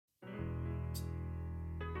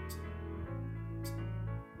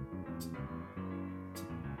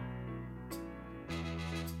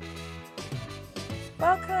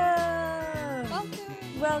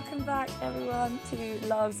welcome back everyone to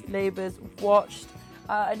Loves Labours Watched.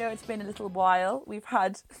 I know it's been a little while. We've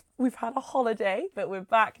had a holiday, but we're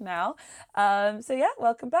back now. So yeah,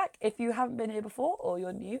 welcome back. If you haven't been here before or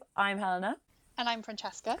you're new, I'm Helena. And I'm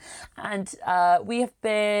Francesca. And we have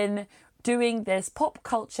been doing this pop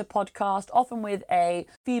culture podcast, often with a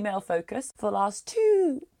female focus, for the last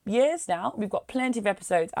 2 years now. We've got plenty of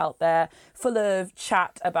episodes out there full of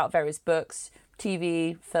chat about various books,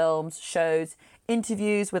 TV, films, shows,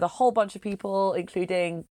 interviews with a whole bunch of people,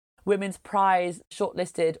 including Women's Prize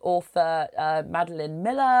shortlisted author Madeline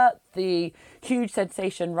Miller, the huge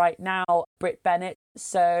sensation right now, Brit Bennett.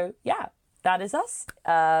 So yeah, that is us.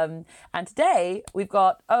 And today we've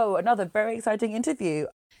got, another very exciting interview.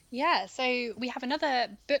 Yeah, so we have another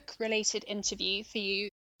book-related interview for you.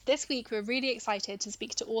 This week we're really excited to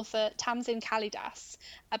speak to author Tamzin Kalidas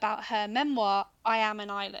about her memoir, I Am an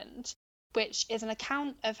Island, which is an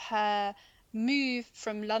account of her move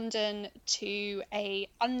from London to a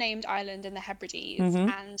unnamed island in the Hebrides,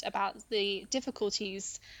 and about the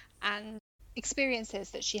difficulties and experiences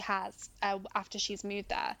that she has after she's moved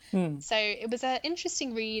there. So it was an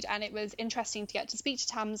interesting read, and it was interesting to get to speak to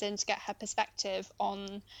Tamzin to get her perspective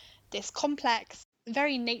on this complex,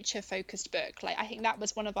 very nature-focused book. I think that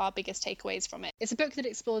was one of our biggest takeaways from it. It's a book that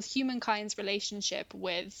explores humankind's relationship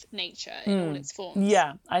with nature in all its forms.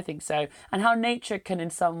 Yeah, I think so. And how nature can in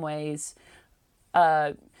some ways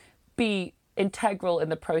be integral in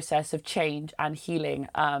the process of change and healing.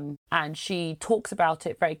 And she talks about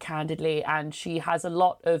it very candidly, and she has a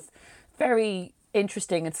lot of very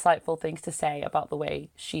interesting, insightful things to say about the way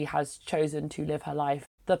she has chosen to live her life,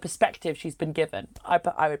 the perspective she's been given,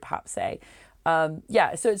 I would perhaps say. So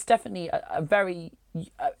it's definitely a very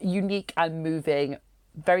unique and moving,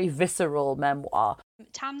 very visceral memoir.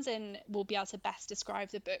 Tamzin will be able to best describe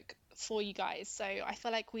the book for you guys, so I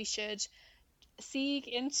feel like we should seek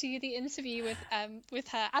into the interview with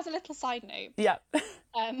her. As a little side note,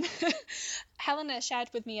 Helena shared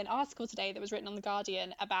with me an article today that was written on The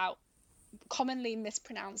Guardian about commonly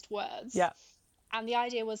mispronounced words. And the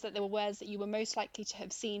idea was that there were words that you were most likely to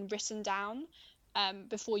have seen written down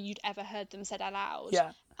before you'd ever heard them said aloud.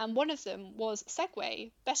 And one of them was Segway,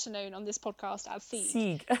 better known on this podcast as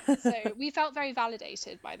Sieg. So we felt very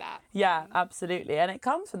validated by that. Yeah, absolutely. And it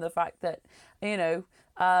comes from the fact that,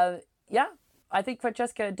 I think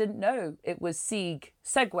Francesca didn't know it was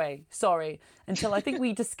Segway, until I think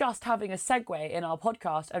we discussed having a segue in our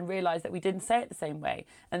podcast and realised that we didn't say it the same way.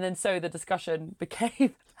 And then so the discussion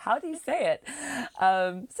became, how do you say it?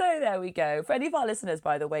 So there we go. For any of our listeners,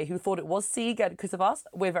 by the way, who thought it was Sieg because of us,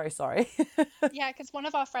 we're very sorry. Yeah, because one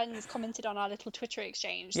of our friends commented on our little Twitter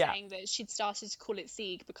exchange saying that she'd started to call it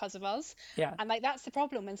Sieg because of us. And that's the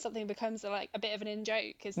problem when something becomes a bit of an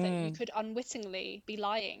in-joke, is that you could unwittingly be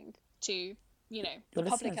lying to the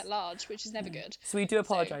public at large, which is never good. So we do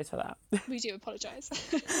apologise for that. We do apologise.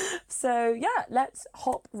 So yeah, let's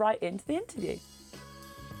hop right into the interview.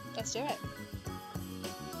 Let's do it.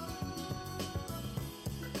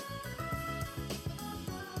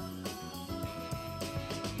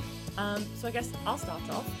 So I guess I'll start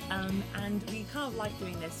off, and we kind of like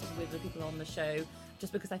doing this with the people on the show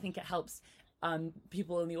just because I think it helps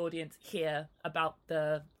people in the audience hear about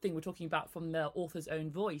the thing we're talking about from the author's own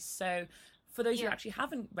voice. So for those who actually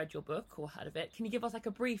haven't read your book or heard of it, can you give us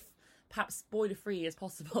a brief, perhaps spoiler-free as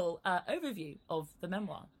possible, overview of the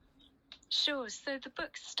memoir? Sure. So the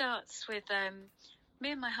book starts with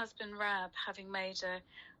me and my husband Rab having made a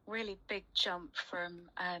really big jump from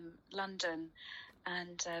London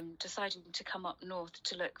and deciding to come up north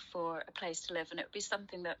to look for a place to live. And it would be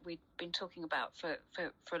something that we'd been talking about for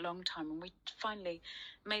a long time. And we finally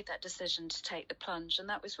made that decision to take the plunge. And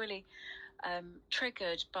that was really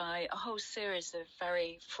triggered by a whole series of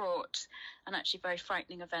very fraught and actually very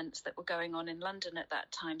frightening events that were going on in London at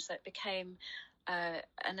that time. So it became a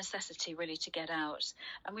necessity really to get out.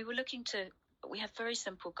 And we were we had very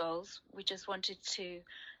simple goals. We just wanted to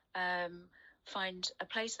find a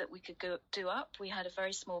place that we could do up. We had a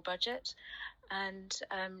very small budget, and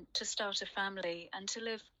to start a family and to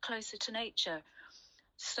live closer to nature.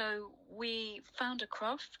 So we found a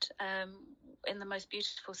croft in the most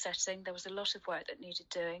beautiful setting. There was a lot of work that needed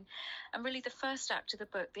doing, and really the first act of the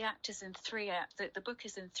book, the act is in 3 acts. The book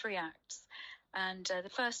is in 3 acts, and the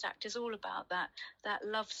first act is all about that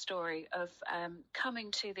love story of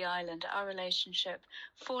coming to the island, our relationship,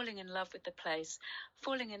 falling in love with the place,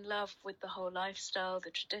 falling in love with the whole lifestyle,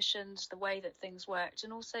 the traditions, the way that things worked,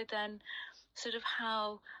 and also then sort of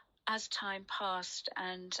how, as time passed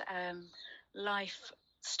and life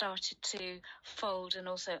started to fold and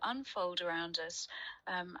also unfold around us,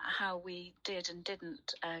 how we did and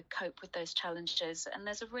didn't cope with those challenges. And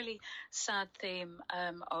there's a really sad theme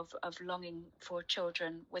of longing for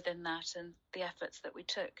children within that, and the efforts that we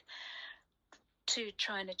took to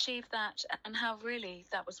try and achieve that, and how really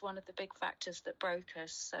that was one of the big factors that broke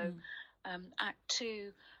us. So Act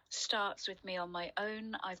 2 starts with me on my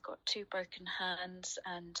own. I've got 2 broken hands,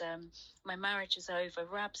 and my marriage is over.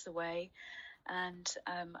 Rab's away, and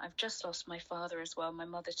I've just lost my father as well, my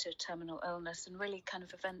mother to terminal illness, and really kind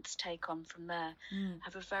of events take on from there. I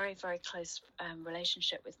have a very, very close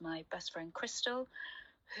relationship with my best friend Crystal,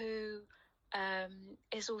 who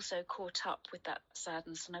is also caught up with that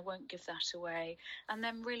sadness, and I won't give that away. And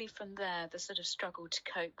then really from there, the sort of struggle to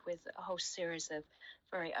cope with a whole series of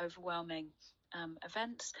very overwhelming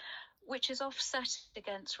events, which is offset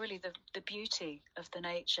against really the beauty of the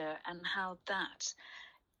nature, and how that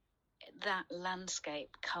landscape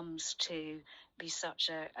comes to be such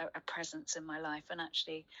a presence in my life, and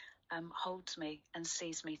actually holds me and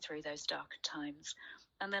sees me through those darker times.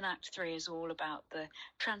 And then Act 3 is all about the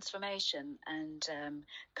transformation and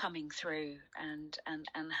coming through, and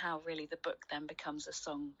how really the book then becomes a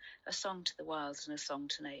song to the wilds and a song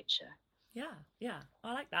to nature. Yeah,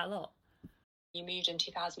 I like that a lot. You moved in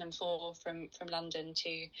 2004 from London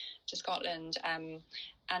to Scotland, and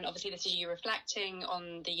obviously this is you reflecting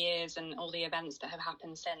on the years and all the events that have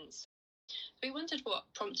happened since. We wondered what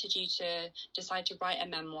prompted you to decide to write a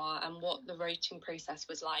memoir, and what the writing process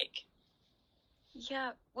was like.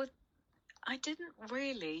 Yeah, well, I didn't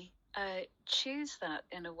really choose that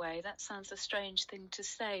in a way. That sounds a strange thing to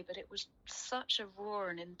say, but it was such a raw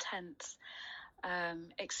and intense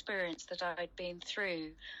experience that I'd been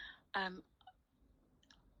through.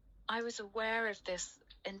 I was aware of this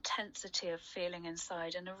intensity of feeling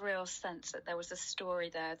inside, and a real sense that there was a story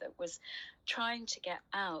there that was trying to get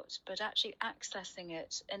out, but actually accessing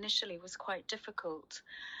it initially was quite difficult.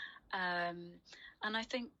 And I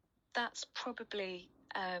think that's probably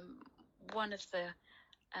one of the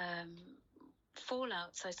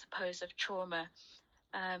fallouts, I suppose, of trauma,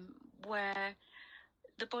 where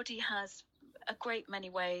the body has a great many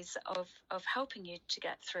ways of helping you to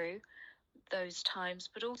get through those times,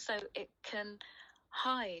 but also it can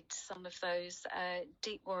hide some of those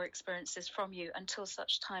deep war experiences from you until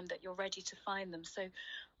such time that you're ready to find them. So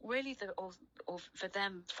really or for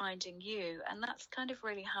them finding you, and that's kind of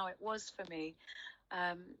really how it was for me.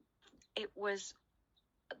 It was,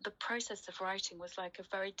 the process of writing was like a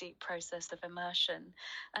very deep process of immersion,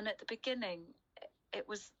 and at the beginning it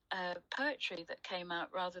was poetry that came out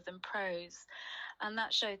rather than prose, and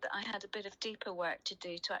that showed that I had a bit of deeper work to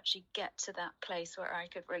do to actually get to that place where I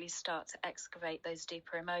could really start to excavate those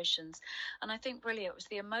deeper emotions. And I think really it was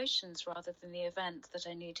the emotions rather than the event that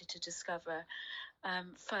I needed to discover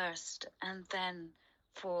first, and then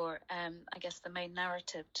for I guess the main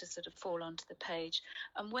narrative to sort of fall onto the page.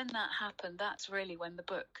 And when that happened, that's really when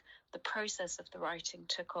the process of the writing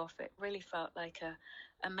took off. It really felt like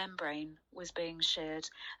a membrane was being sheared,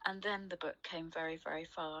 and then the book came very, very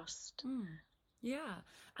fast. Yeah,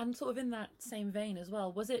 and sort of in that same vein as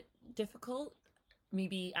well, was it difficult,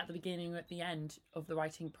 maybe at the beginning or at the end of the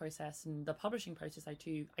writing process and the publishing process, I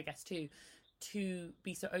guess too, to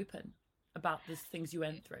be so open about the things you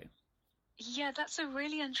went through? Yeah, that's a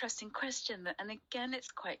really interesting question. And again,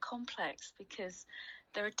 it's quite complex because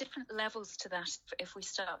there are different levels to that if we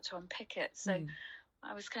start to unpick it. So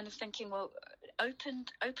I was kind of thinking, well, open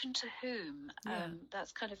to whom? Yeah.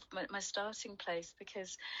 That's kind of my starting place,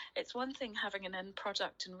 because it's one thing having an end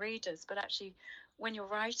product and readers, but actually when you're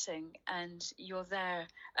writing and you're there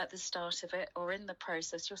at the start of it or in the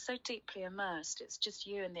process, you're so deeply immersed. It's just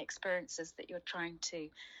you and the experiences that you're trying to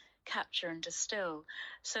capture and distill.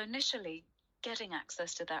 So initially getting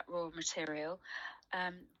access to that raw material,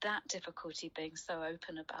 that difficulty being so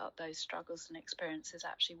open about those struggles and experiences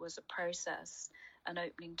actually was a process, an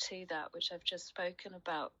opening to that, which I've just spoken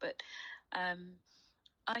about. But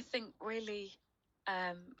I think really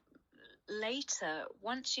later,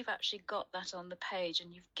 once you've actually got that on the page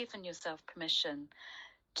and you've given yourself permission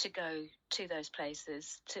to go to those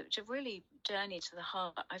places, to really journey to the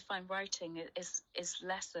heart, I find writing is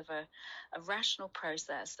less of a rational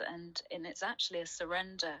process, and it's actually a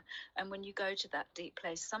surrender. And when you go to that deep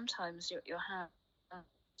place, sometimes your hand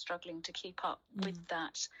struggling to keep up with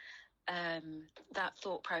that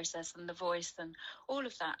thought process and the voice and all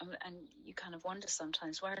of that, and you kind of wonder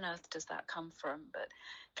sometimes, where on earth does that come from? But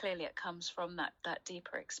clearly it comes from that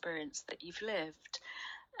deeper experience that you've lived.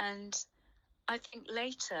 And I think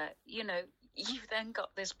later, you've then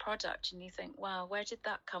got this product and you think, wow, where did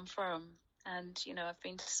that come from? And, I've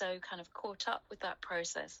been so kind of caught up with that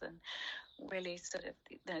process, and really sort of,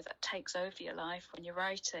 that takes over your life when you're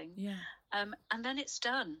writing. Yeah. And then it's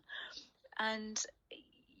done. And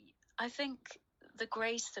I think the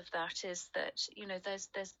grace of that is that,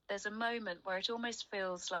 there's a moment where it almost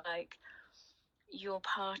feels like you're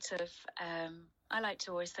part of, I like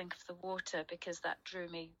to always think of the water because that drew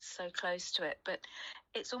me so close to it, but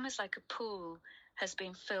it's almost like a pool has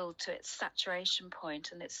been filled to its saturation point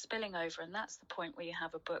and it's spilling over, and that's the point where you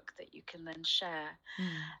have a book that you can then share.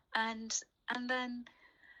 And then,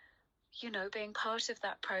 being part of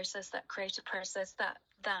that process, that creative process, that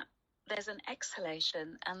there's an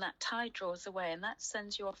exhalation, and that tide draws away, and that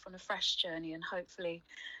sends you off on a fresh journey, and hopefully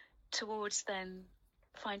towards then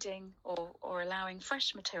finding or allowing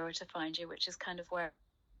fresh material to find you, which is kind of where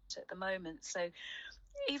it's at the moment. So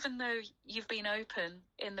even though you've been open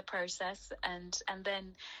in the process, and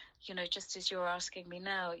then, just as you're asking me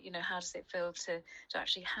now, how does it feel to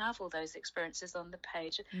actually have all those experiences on the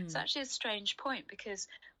page? It's actually a strange point, because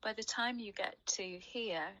by the time you get to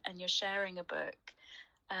here and you're sharing a book,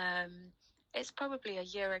 it's probably a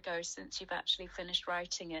year ago since you've actually finished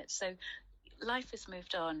writing it. So life has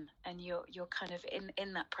moved on, and you're kind of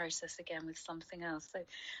in that process again with something else. So I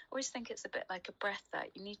always think it's a bit like a breath that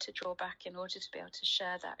you need to draw back in order to be able to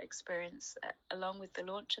share that experience along with the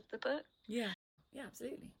launch of the book. Yeah,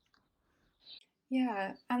 absolutely.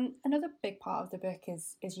 Yeah, and another big part of the book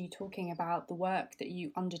is you talking about the work that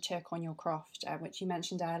you undertook on your croft, which you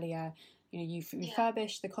mentioned earlier. You've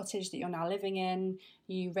refurbished the cottage that you're now living in,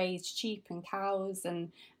 you raised sheep and cows,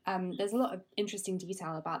 and there's a lot of interesting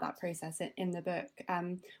detail about that process in the book.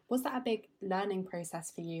 Was that a big learning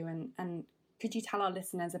process for you? And could you tell our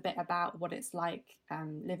listeners a bit about what it's like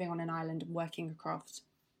living on an island and working a croft?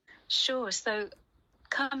 Sure. So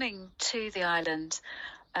coming to the island,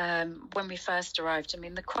 when we first arrived,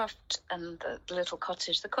 the croft and the little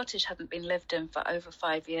cottage, the cottage hadn't been lived in for over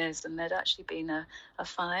 5 years, and there'd actually been a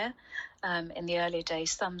fire in the early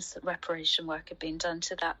days. Some reparation work had been done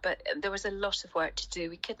to that, but there was a lot of work to do.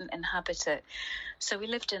 We couldn't inhabit it. So we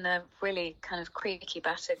lived in a really kind of creaky,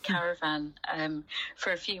 battered caravan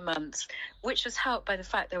for a few months, which was helped by the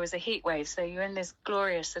fact there was a heat wave. So you're in this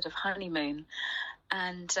glorious sort of honeymoon.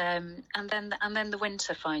 And then the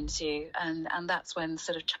winter finds you, and that's when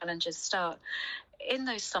sort of challenges start. In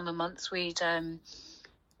those summer months, we'd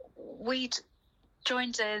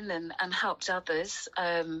joined in and helped others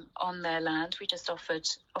on their land. We just offered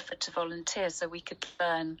to volunteer so we could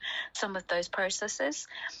learn some of those processes.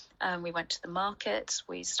 We went to the market.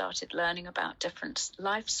 We started learning about different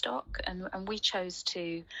livestock, and we chose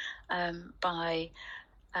to buy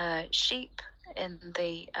sheep in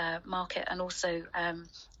the market, and also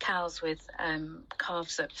cows with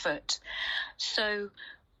calves at foot. So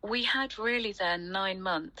we had really then 9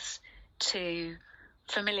 months to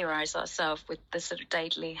familiarise ourselves with the sort of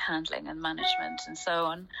daily handling and management and so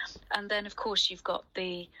on. And then, of course, you've got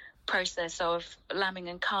the process of lambing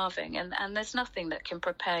and calving, and there's nothing that can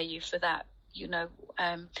prepare you for that.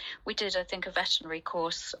 We did, I think, a veterinary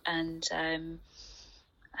course and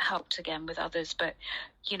helped again with others, but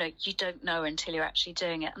you don't know until you're actually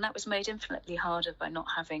doing it, and that was made infinitely harder by not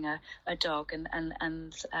having a dog.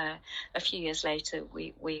 And a few years later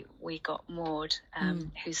we got Maud,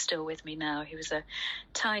 who's still with me now. He was a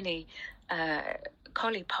tiny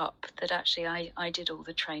collie pup that actually I did all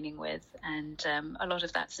the training with, and a lot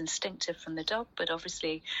of that's instinctive from the dog, but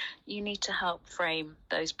obviously you need to help frame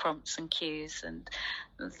those prompts and cues, and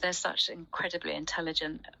they're such incredibly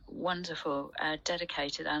intelligent, wonderful,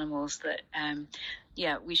 dedicated animals that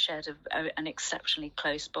we shared an exceptionally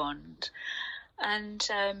close bond. And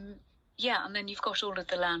and then you've got all of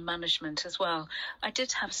the land management as well. I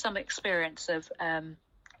did have some experience of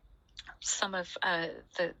some of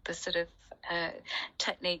the sort of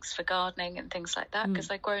techniques for gardening and things like that, because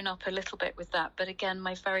I've grown up a little bit with that. But again,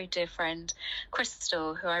 my very dear friend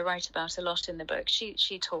Crystal, who I write about a lot in the book,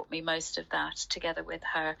 she taught me most of that, together with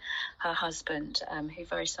her husband, who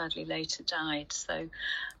very sadly later died. So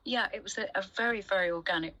it was a very, very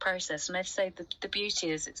organic process. And I'd say that the beauty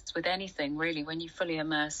is, it's with anything really, when you fully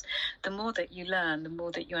immerse, the more that you learn, the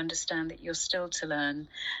more that you understand that you're still to learn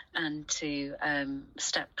and to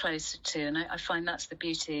step closer to. And I find that's the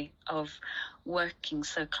beauty of working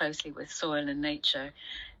so closely with soil and nature,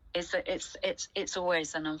 is that it's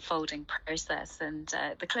always an unfolding process, and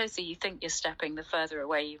the closer you think you're stepping, the further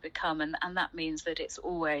away you become, and that means that it's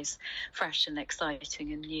always fresh and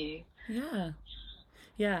exciting and new.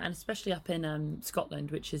 Yeah, and especially up in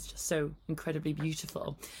Scotland, which is just so incredibly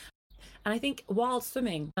beautiful. And I think wild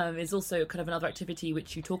swimming is also kind of another activity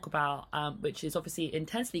which you talk about, which is obviously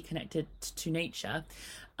intensely connected to nature.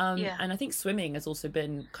 And I think swimming has also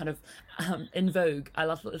been kind of in vogue a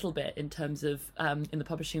little bit in terms of in the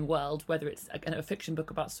publishing world, whether it's a fiction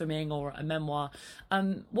book about swimming or a memoir.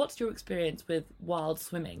 What's your experience with wild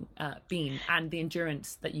swimming been, and the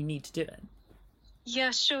endurance that you need to do it?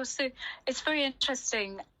 Yeah, sure. So it's very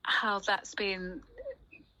interesting how that's been,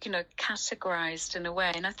 categorized in a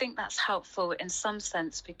way. And I think that's helpful in some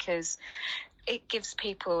sense because it gives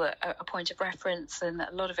people a point of reference and a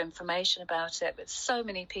lot of information about it. But so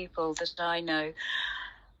many people that I know,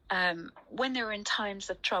 when they were in times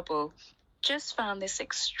of trouble, just found this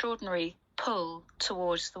extraordinary pull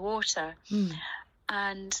towards the water.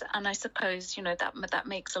 And I suppose, that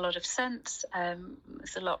makes a lot of sense.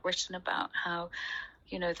 There's a lot written about how,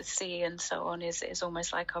 the sea and so on is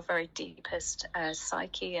almost like our very deepest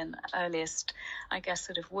psyche and earliest, I guess,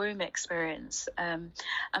 sort of womb experience. And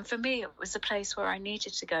for me, it was a place where I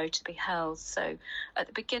needed to go to be held. So at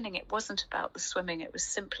the beginning, it wasn't about the swimming. It was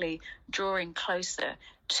simply drawing closer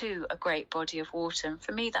to a great body of water. And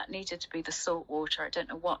for me, that needed to be the salt water. I don't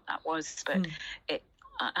know what that was, but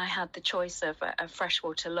I had the choice of a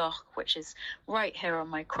freshwater loch, which is right here on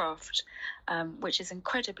my croft, which is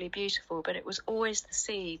incredibly beautiful, but it was always the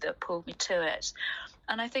sea that pulled me to it.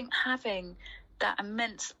 And I think having that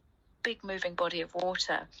immense, big moving body of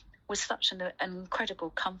water was such an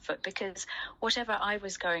incredible comfort, because whatever I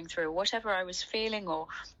was going through, whatever I was feeling, or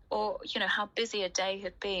how busy a day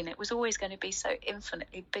had been, it was always going to be so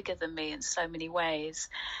infinitely bigger than me in so many ways.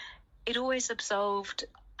 It always absolved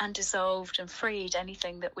and dissolved and freed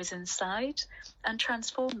anything that was inside and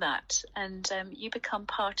transformed that. And you become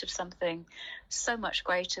part of something so much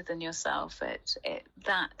greater than yourself.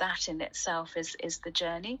 That in itself is the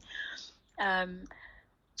journey.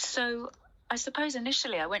 So I suppose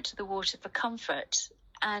initially I went to the water for comfort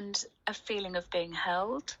and a feeling of being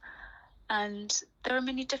held. And there are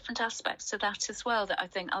many different aspects to that as well that I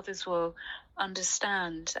think others will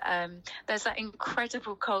understand. There's that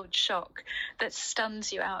incredible cold shock that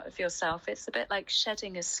stuns you out of yourself. It's a bit like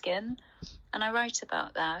shedding a skin, and I write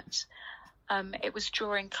about that. It was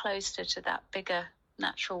drawing closer to that bigger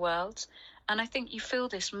natural world. And I think you feel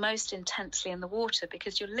this most intensely in the water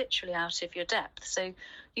because you're literally out of your depth. So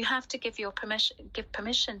you have to give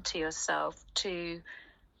permission to yourself to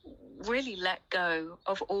really let go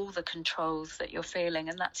of all the controls that you're feeling.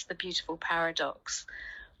 And that's the beautiful paradox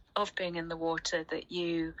of being in the water, that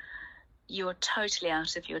you're totally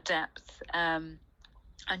out of your depth, and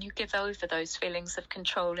you give over those feelings of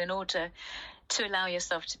control in order to allow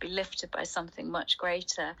yourself to be lifted by something much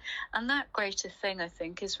greater. And that greater thing, I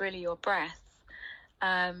think, is really your breath,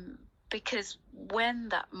 because when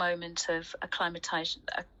that moment of acclimatizing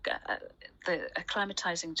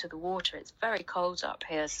to the water, it's very cold up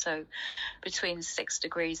here, so between 6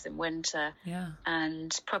 degrees in winter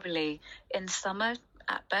and probably in summer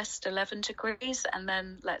at best 11 degrees, and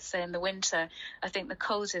then let's say in the winter, I think the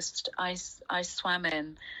coldest I swam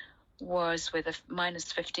in was with a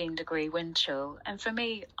minus 15 degree wind chill. And for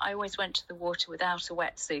me, I always went to the water without a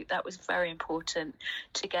wetsuit. That was very important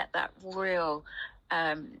to get that real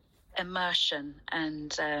immersion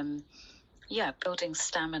and building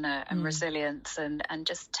stamina and resilience, and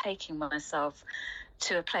just taking myself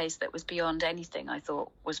to a place that was beyond anything I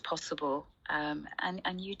thought was possible.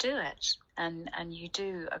 And you do it, and you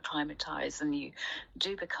do acclimatize, and you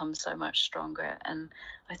do become so much stronger. And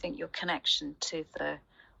I think your connection to the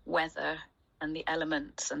weather and the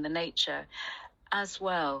elements and the nature as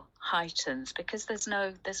well heightens, because there's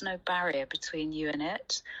no barrier between you and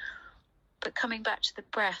it. But coming back to the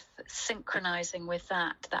breath, synchronizing with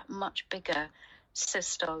that much bigger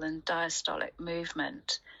systole and diastolic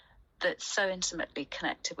movement that's so intimately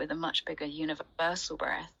connected with a much bigger universal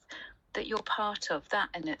breath that you're part of, that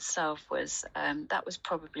in itself was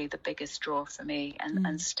probably the biggest draw for me,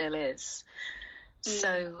 and still is.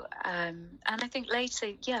 So, and I think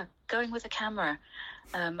later, going with a camera,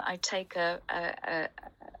 I take a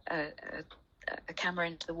camera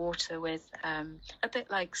into the water with a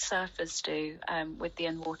bit like surfers do with the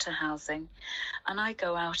in-water housing, and I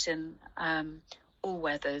go out in all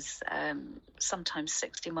weathers, sometimes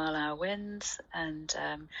 60-mile-an-hour winds and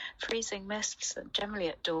freezing mists, generally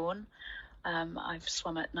at dawn. I've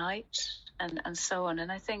swum at night and so on.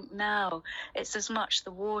 And I think now it's as much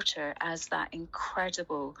the water as that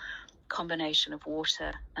incredible combination of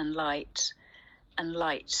water and light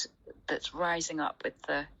that's rising up with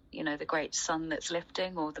the great sun that's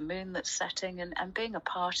lifting or the moon that's setting, and being a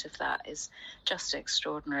part of that is just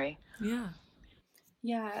extraordinary.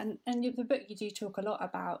 And the book, you do talk a lot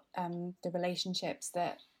about the relationships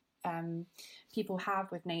that people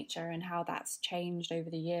have with nature and how that's changed over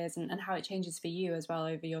the years, and how it changes for you as well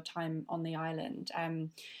over your time on the island.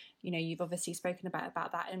 You've obviously spoken about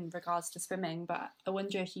that in regards to swimming, but I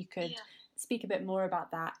wonder if you could speak a bit more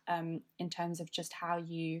about that in terms of just how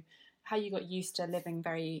you got used to living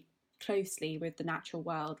very closely with the natural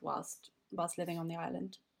world whilst living on the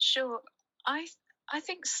island. Sure. I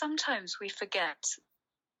think sometimes we forget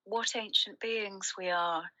what ancient beings we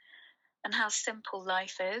are and how simple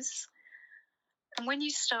life is. And when you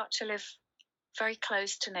start to live very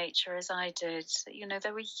close to nature, as I did,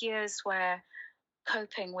 there were years where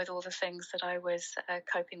coping with all the things that I was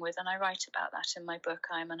coping with, and I write about that in my book,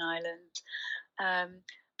 I Am an Island,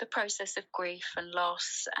 the process of grief and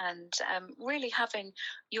loss, and really having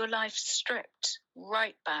your life stripped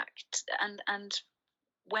right back, and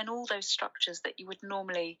when all those structures that you would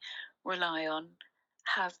normally rely on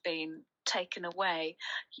have been taken away,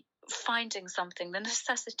 finding something, the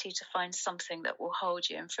necessity to find something that will hold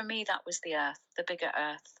you. And for me, that was the earth, the bigger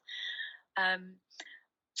earth.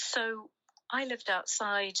 So I lived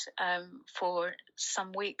outside for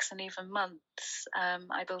some weeks and even months.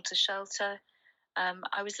 I built a shelter.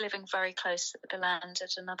 I was living very close to the land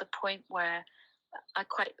at another point where I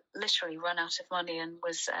quite literally run out of money and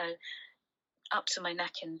was up to my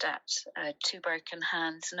neck in debt, 2 broken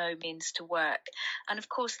hands, no means to work. And of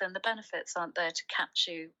course, then the benefits aren't there to catch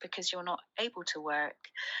you because you're not able to work.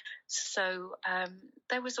 So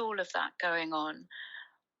there was all of that going on.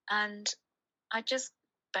 And I just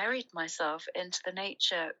buried myself into the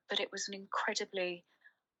nature, but it was an incredibly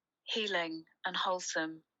healing and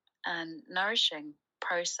wholesome and nourishing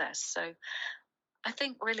process. So I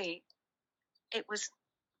think really it was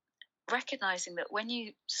recognizing that when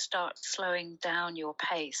you start slowing down your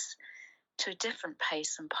pace to a different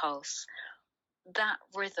pace and pulse, that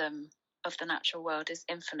rhythm of the natural world is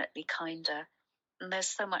infinitely kinder, and there's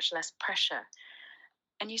so much less pressure.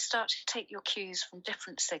 And you start to take your cues from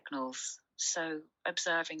different signals. So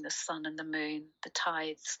observing the sun and the moon, the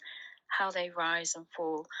tides, how they rise and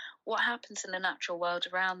fall, what happens in the natural world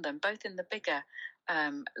around them, both in the bigger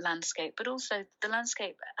landscape, but also the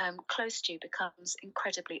landscape close to you becomes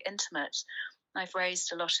incredibly intimate. I've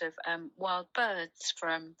raised a lot of wild birds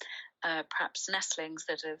from perhaps nestlings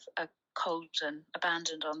that are cold and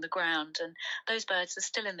abandoned on the ground, and those birds are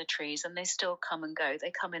still in the trees and they still come and go.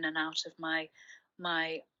 They come in and out of my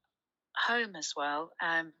home as well,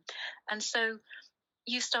 and so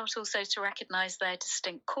you start also to recognize their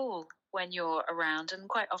distinct call when you're around, and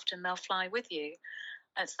quite often they'll fly with you.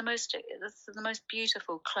 It's the most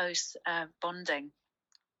beautiful, close bonding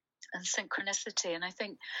and synchronicity. And I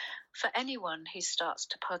think for anyone who starts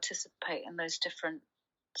to participate in those different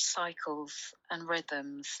cycles and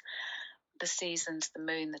rhythms, the seasons, the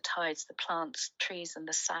moon, the tides, the plants, trees and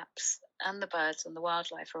the saps, and the birds and the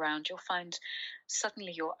wildlife around, you'll find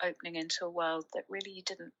suddenly you're opening into a world that really you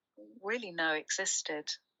didn't really know existed,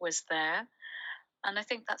 was there. And I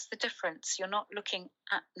think that's the difference. You're not looking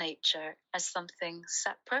at nature as something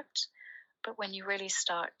separate, but when you really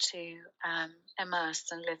start to immerse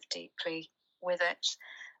and live deeply with it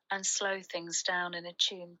and slow things down and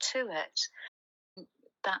attune to it,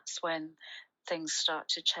 that's when things start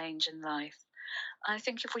to change in life. I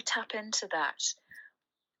think if we tap into that,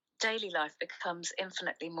 daily life becomes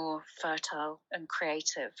infinitely more fertile and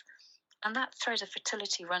creative. And that thread of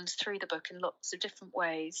fertility runs through the book in lots of different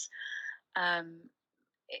ways.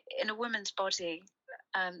 In a woman's body,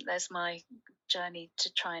 there's my journey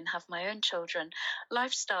to try and have my own children.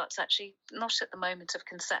 Life starts actually not at the moment of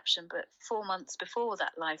conception, but 4 months before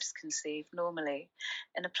that life's conceived, normally,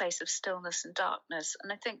 in a place of stillness and darkness.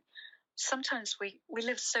 And I think sometimes we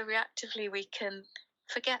live so reactively we can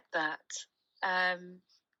forget that.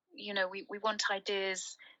 We want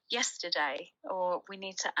ideas yesterday, or we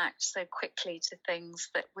need to act so quickly to things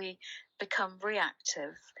that we become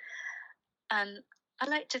reactive. And I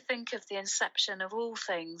like to think of the inception of all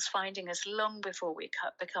things finding us long before we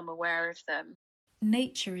become aware of them.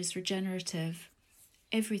 Nature is regenerative.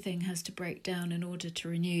 Everything has to break down in order to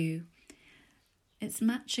renew. It's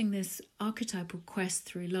matching this archetypal quest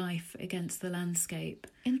through life against the landscape.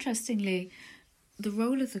 Interestingly, the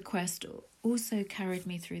role of the quest also carried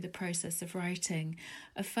me through the process of writing,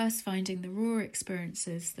 of first finding the raw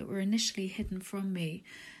experiences that were initially hidden from me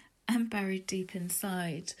and buried deep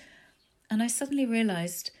inside. And I suddenly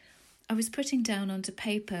realised I was putting down onto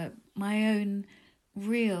paper my own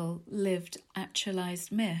real, lived,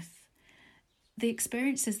 actualised myth. The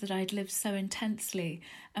experiences that I'd lived so intensely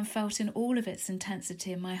and felt in all of its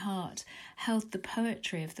intensity in my heart held the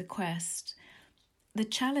poetry of the quest. The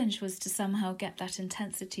challenge was to somehow get that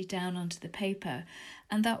intensity down onto the paper,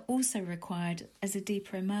 and that also required, as a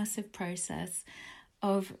deeper immersive process,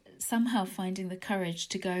 of somehow finding the courage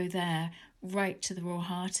to go there, right to the raw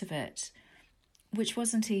heart of it, which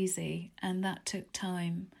wasn't easy, and that took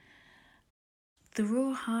time. The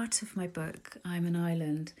raw heart of my book, I'm an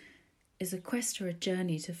Island, is a quest or a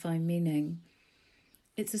journey to find meaning.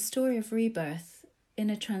 It's a story of rebirth,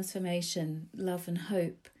 inner transformation, love and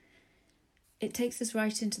hope. It takes us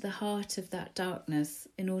right into the heart of that darkness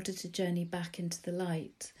in order to journey back into the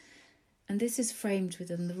light. And this is framed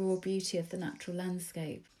within the raw beauty of the natural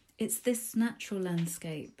landscape. It's this natural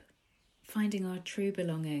landscape, finding our true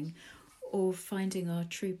belonging or finding our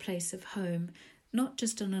true place of home, not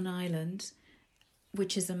just on an island,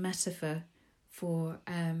 which is a metaphor for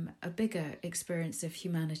a bigger experience of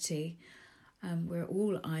humanity. We're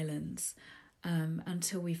all islands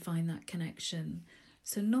until we find that connection.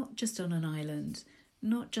 So not just on an island,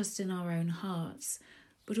 not just in our own hearts,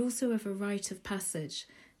 but also of a rite of passage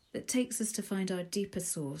that takes us to find our deeper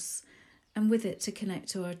source, and with it to connect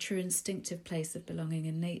to our true instinctive place of belonging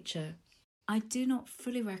in nature. I do not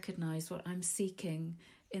fully recognise what I'm seeking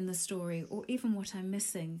in the story, or even what I'm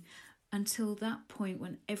missing, until that point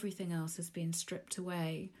when everything else has been stripped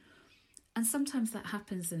away. And sometimes that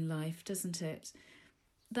happens in life, doesn't it?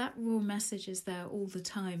 That raw message is there all the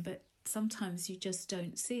time, but sometimes you just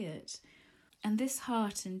don't see it. And this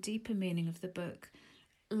heart and deeper meaning of the book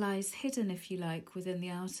lies hidden, if you like, within the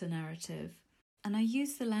outer narrative. And I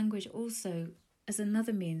use the language also as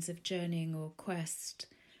another means of journeying or quest.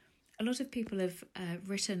 A lot of people have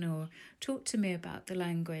written or talked to me about the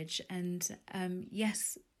language, and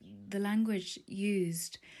yes, the language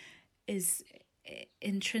used is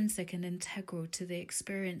intrinsic and integral to the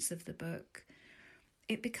experience of the book.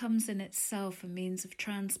 It becomes in itself a means of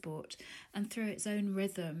transport, and through its own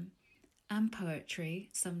rhythm and poetry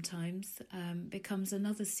sometimes becomes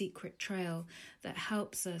another secret trail that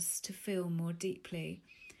helps us to feel more deeply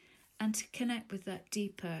and to connect with that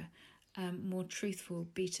deeper, more truthful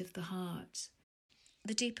beat of the heart.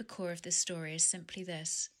 The deeper core of this story is simply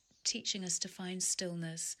this, teaching us to find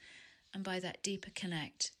stillness, and by that deeper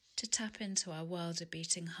connect, to tap into our wilder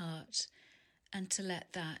beating heart and to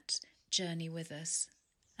let that journey with us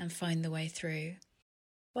and find the way through.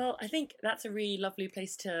 Well, I think that's a really lovely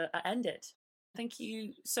place to end it. Thank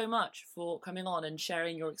you so much for coming on and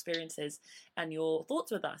sharing your experiences and your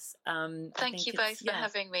thoughts with us. Thank you both for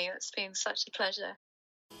having me. It's been such a pleasure.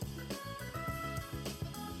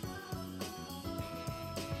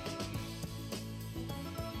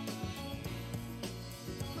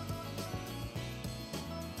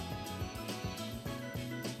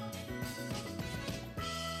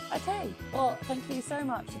 Okay, well, thank you so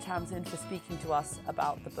much to Tamsin for speaking to us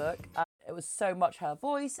about the book. It was so much her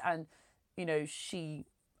voice, and, you know, she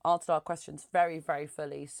answered our questions very, very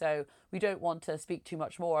fully. So we don't want to speak too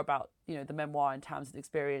much more about, you know, the memoir and Tamsin's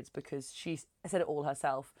experience because she said it all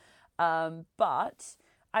herself. But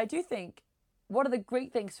I do think one of the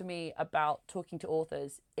great things for me about talking to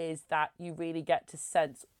authors is that you really get to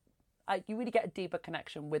sense you really get a deeper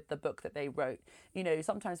connection with the book that they wrote. You know,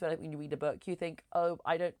 sometimes when you read a book, you think, oh,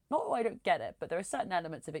 I don't get it, but there are certain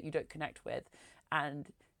elements of it you don't connect with.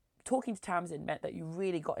 And talking to Tamsin meant that you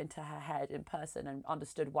really got into her head in person and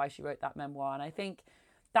understood why she wrote that memoir. And I think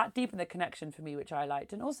that deepened the connection for me, which I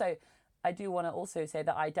liked. And also, I do want to also say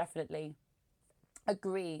that I definitely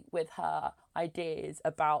agree with her ideas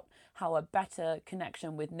about how a better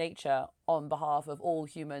connection with nature on behalf of all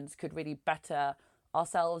humans could really better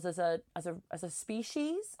ourselves as a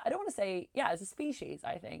species. I don't want to say as a species.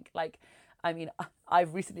 I think, like, I mean,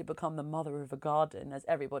 I've recently become the mother of a garden, as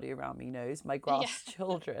everybody around me knows, my grass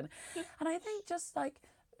children. And I think just like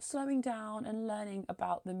slowing down and learning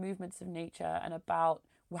about the movements of nature and about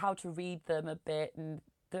how to read them a bit, and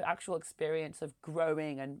the actual experience of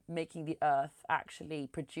growing and making the earth actually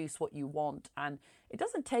produce what you want. And it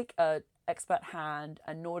doesn't take a expert hand,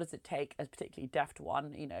 and nor does it take a particularly deft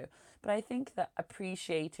one, you know. But I think that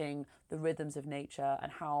appreciating the rhythms of nature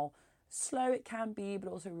and how slow it can be, but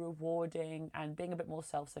also rewarding, and being a bit more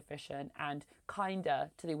self-sufficient and kinder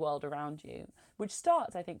to the world around you, which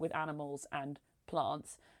starts, I think, with animals and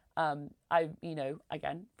plants.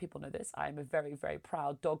 Again, people know this, I'm a very, very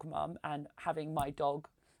proud dog mum, and having my dog,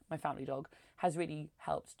 my family dog, has really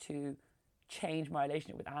helped to change my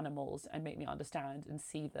relationship with animals and make me understand and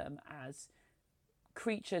see them as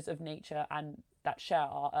creatures of nature and that share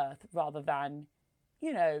our earth, rather than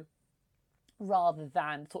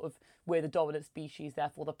sort of we're the dominant species,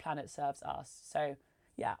 therefore the planet serves us. So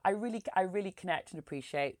yeah, I really connect and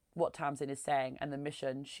appreciate what Tamsin is saying and the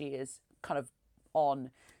mission she is kind of on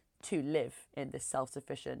to live in this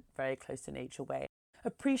self-sufficient, very close to nature way,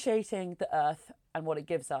 appreciating the earth and what it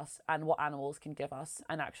gives us and what animals can give us,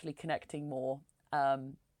 and actually connecting more.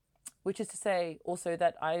 Which is to say also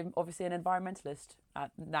that I'm obviously an environmentalist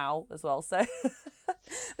now as well. So,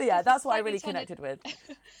 but yeah, that's what I really connected with.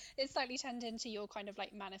 It's slightly turned into your kind of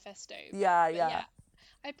like manifesto. Yeah.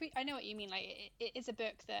 I know what you mean. Like it is a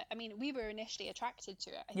book that, I mean, we were initially attracted to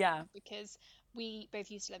it, I think, because we both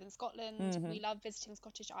used to live in Scotland. We love visiting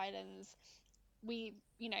Scottish islands. We,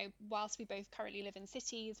 whilst we both currently live in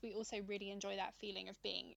cities, we also really enjoy that feeling of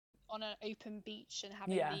being on an open beach and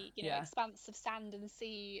having the expanse of sand and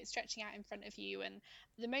sea stretching out in front of you. And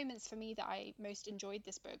the moments for me that I most enjoyed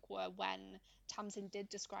this book were when Tamsin did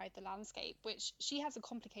describe the landscape, which she has a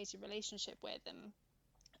complicated relationship with. And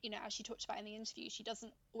as she talked about in the interview, she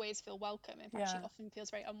doesn't always feel welcome. In fact, she often feels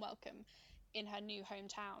very unwelcome in her new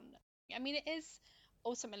hometown. I mean, it is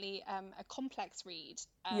ultimately a complex read.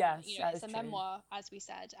 It's a memoir, as we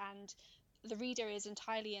said, and the reader is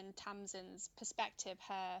entirely in Tamsin's perspective,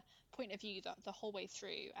 her point of view the whole way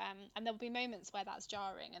through. And there'll be moments where that's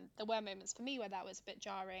jarring, and there were moments for me where that was a bit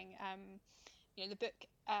jarring. The book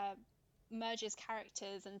merges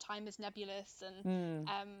characters and time is nebulous, and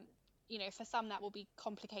for some that will be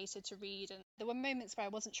complicated to read. And there were moments where I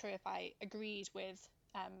wasn't sure if I agreed with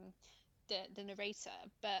the narrator,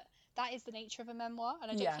 but that is the nature of a memoir, and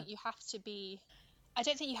I don't think you have to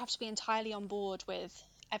be entirely on board with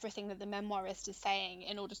everything that the memoirist is saying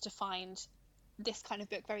in order to find this kind of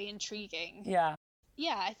book very intriguing.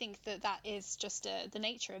 I think that is just the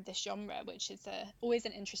nature of this genre, which is always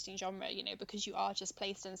an interesting genre, because you are just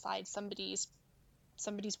placed inside somebody's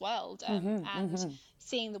world, and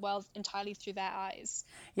seeing the world entirely through their eyes.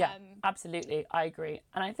 Absolutely, I agree.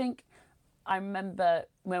 And I think I remember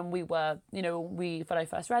when we were, when I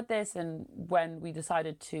first read this and when we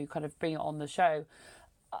decided to kind of bring it on the show,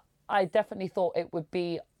 I definitely thought it would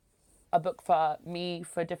be a book for me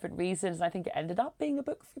for different reasons. And I think it ended up being a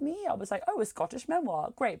book for me. I was like, a Scottish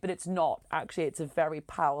memoir, great. But it's not. Actually, it's a very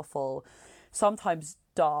powerful, sometimes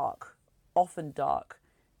dark, often dark,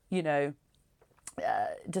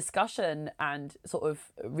 discussion and sort of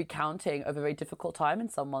recounting of a very difficult time in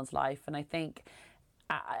someone's life. And I think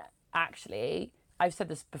actually, I've said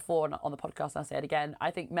this before on the podcast and I'll say it again,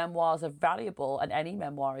 I think memoirs are valuable, and any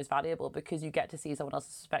memoir is valuable because you get to see someone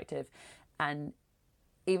else's perspective. And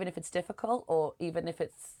even if it's difficult, or even if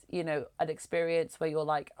it's, an experience where you're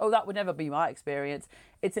like, oh, that would never be my experience,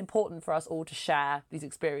 it's important for us all to share these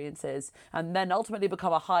experiences and then ultimately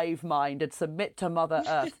become a hive mind and submit to Mother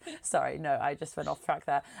Earth. Sorry, no, I just went off track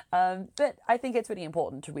there. But I think it's really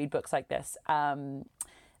important to read books like this. And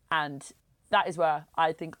that is where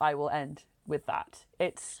I think I will end with that.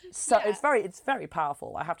 It's very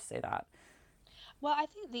powerful. I have to say that. Well, I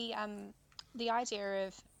think the idea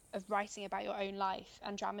of writing about your own life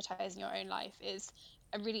and dramatizing your own life is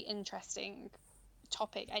a really interesting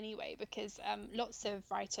topic anyway, because lots of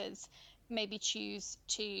writers maybe choose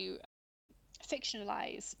to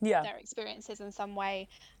fictionalize their experiences in some way,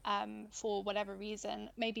 for whatever reason,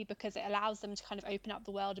 maybe because it allows them to kind of open up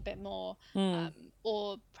the world a bit more,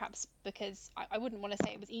 or perhaps because I wouldn't want to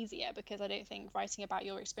say it was easier, because I don't think writing about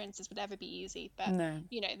your experiences would ever be easy, but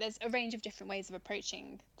there's a range of different ways of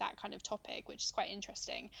approaching that kind of topic, which is quite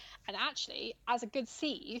interesting. And actually, as a good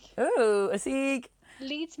segue,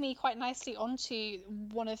 leads me quite nicely onto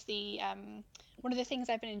one of the things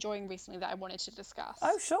I've been enjoying recently that I wanted to discuss.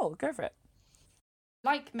 Oh, sure, go for it.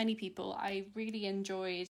 Like many people, I really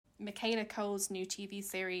enjoyed Michaela Coel's new TV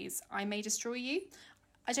series, I May Destroy You.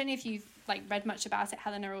 I don't know if you've read much about it,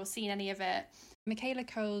 Helena, or seen any of it. Michaela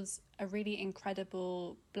Coel's a really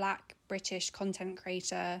incredible Black British content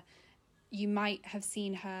creator. You might have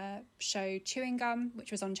seen her show Chewing Gum, which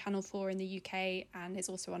was on Channel 4 in the UK and is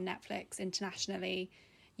also on Netflix internationally.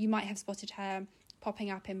 You might have spotted her popping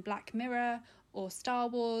up in Black Mirror or Star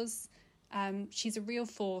Wars. She's a real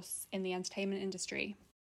force in the entertainment industry.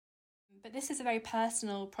 But this is a very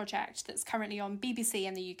personal project that's currently on BBC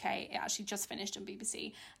in the UK. It actually just finished on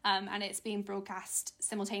BBC, and it's being broadcast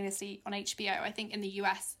simultaneously on HBO. I think in the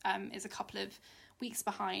US is a couple of weeks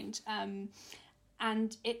behind.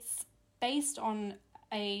 And it's based on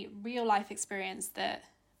a real life experience that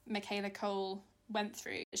Michaela Coel went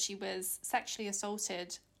through. She was sexually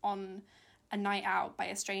assaulted on a night out by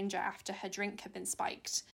a stranger after her drink had been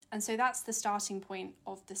spiked. And so that's the starting point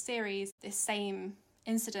of the series. This same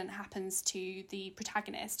incident happens to the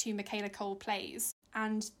protagonist, who Michaela Coel plays.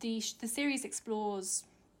 And the series explores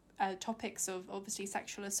topics of obviously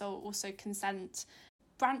sexual assault, also consent,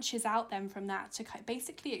 branches out then from that to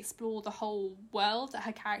basically explore the whole world that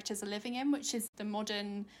her characters are living in, which is the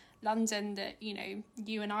modern London that, you know,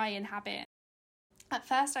 you and I inhabit. At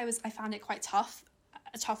first I found it quite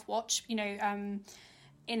a tough watch, you know,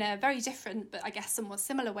 in a very different but I guess somewhat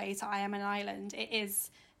similar way to I Am an Island. It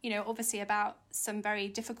is, you know, obviously about some very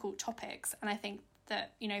difficult topics, and I think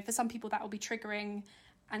that, you know, for some people that will be triggering,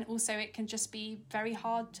 and also it can just be very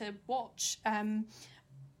hard to watch.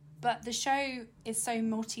 But the show is so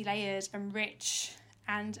multi-layered and rich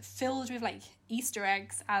and filled with like Easter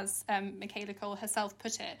eggs, as Michaela Coel herself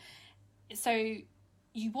put it. So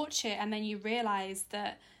you watch it and then you realise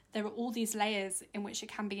that there are all these layers in which it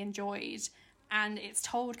can be enjoyed, and it's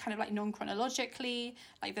told kind of like non-chronologically.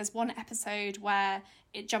 Like there's one episode where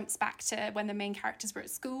it jumps back to when the main characters were at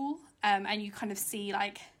school, and you kind of see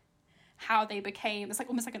like how they became, it's like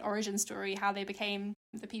almost like an origin story, how they became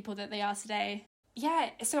the people that they are today. Yeah,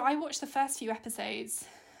 so I watched the first few episodes,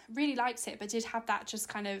 really liked it, but did have that just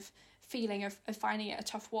kind of feeling of finding it a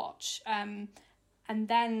tough watch. And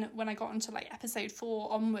then when I got onto like episode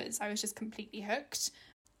 4 onwards, I was just completely hooked.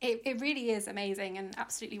 It really is amazing and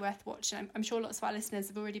absolutely worth watching. I'm sure lots of our listeners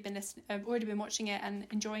have already been watching it and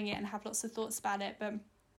enjoying it and have lots of thoughts about it. But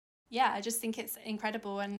yeah, I just think it's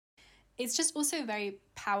incredible, and it's just also a very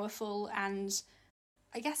powerful and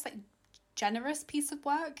I guess like generous piece of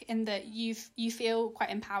work, in that you feel quite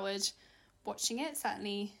empowered watching it,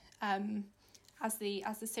 certainly as the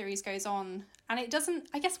series goes on. And it doesn't,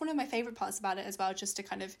 I guess one of my favourite parts about it as well, just to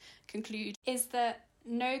kind of conclude, is that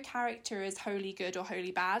no character is wholly good or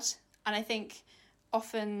wholly bad. And I think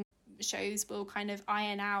often shows will kind of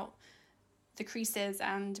iron out the creases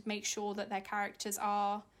and make sure that their characters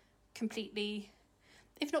are completely,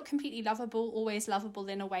 if not completely lovable, always lovable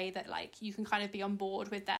in a way that like you can kind of be on board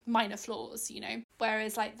with their minor flaws, you know.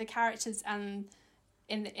 Whereas like the characters and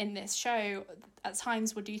in this show at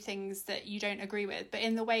times will do things that you don't agree with, but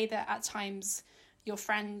in the way that at times your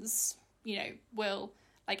friends, you know, will,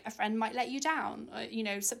 like a friend might let you down, or, you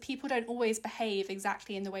know, so people don't always behave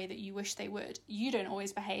exactly in the way that you wish they would. You don't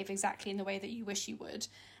always behave exactly in the way that you wish you would.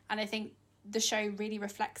 And I think the show really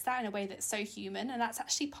reflects that in a way that's so human, and that's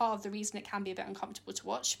actually part of the reason it can be a bit uncomfortable to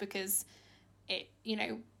watch, because it, you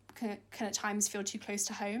know, can at times feel too close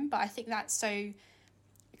to home. But I think that's so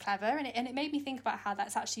clever, and it made me think about how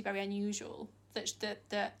that's actually very unusual,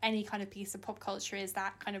 that any kind of piece of pop culture is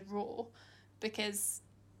that kind of raw, because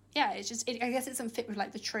yeah, it's just, I guess it doesn't fit with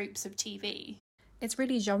like the tropes of TV. It's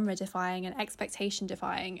really genre defying and expectation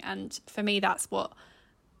defying, and for me that's what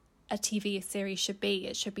a TV series should be.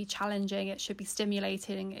 It should be challenging, it should be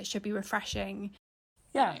stimulating, it should be refreshing.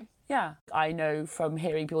 Yeah, yeah. I know from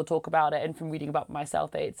hearing people talk about it and from reading about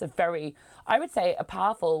myself that it's a very, I would say, a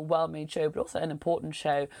powerful, well-made show, but also an important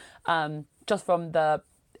show, just from the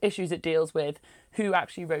issues it deals with, who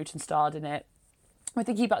actually wrote and starred in it. We're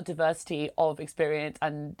thinking about diversity of experience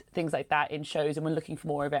and things like that in shows, and we're looking for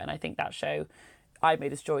more of it. And I think that show, I May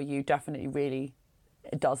Destroy You, definitely really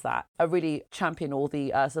does that. I really champion all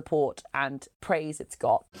the support and praise it's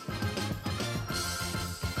got.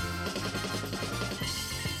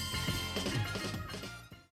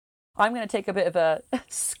 I'm going to take a bit of a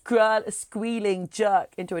squealing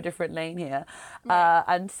jerk into a different lane here,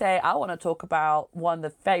 and say I want to talk about one of the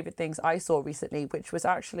favourite things I saw recently, which was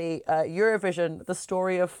actually Eurovision, The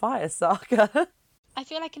Story of Fire saga. I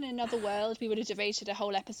feel like in another world we would have devoted a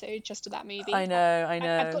whole episode just to that movie. I know.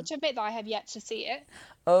 I've got to admit that I have yet to see it.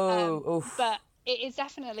 But it is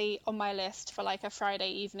definitely on my list for like a Friday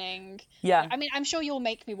evening. Yeah. I mean, I'm sure you'll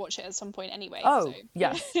make me watch it at some point anyway. Oh, so.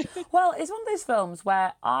 yes. Well, it's one of those films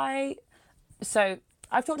where I've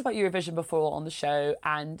talked about Eurovision before on the show,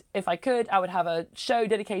 and if I could, I would have a show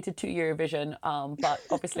dedicated to Eurovision, but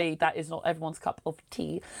obviously that is not everyone's cup of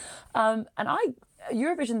tea.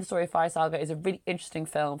 Eurovision, The Story of Fire Saga is a really interesting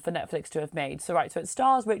film for Netflix to have made. So it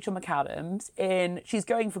stars Rachel McAdams she's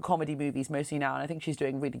going for comedy movies mostly now, and I think she's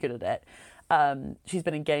doing really good at it. She's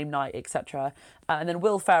been in Game Night, etc. And then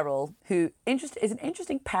Will Ferrell, who is an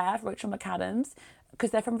interesting pair for Rachel McAdams,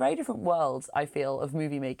 because they're from very different worlds, I feel, of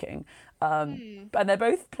movie making. And they're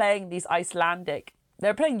both playing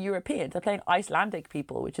they're playing Europeans, they're playing Icelandic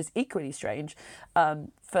people, which is equally strange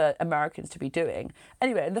for Americans to be doing.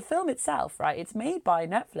 Anyway, in the film itself, right, it's made by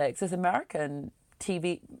Netflix, this American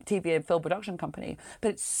TV and film production company, but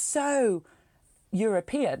it's so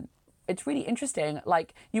European. It's really interesting.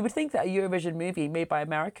 Like, you would think that a Eurovision movie made by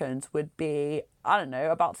Americans would be, I don't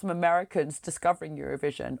know, about some Americans discovering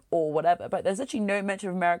Eurovision or whatever, but there's actually no mention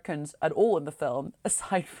of Americans at all in the film,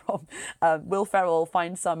 aside from Will Ferrell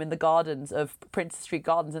finds some in the gardens of Princess Street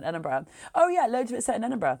Gardens in Edinburgh. Oh yeah, loads of it set in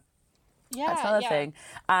Edinburgh. Yeah, that's another thing.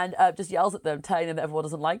 And just yells at them, telling them that everyone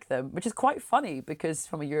doesn't like them, which is quite funny because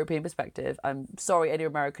from a European perspective, I'm sorry any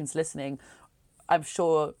Americans listening, I'm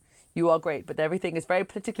sure You are great, but everything is very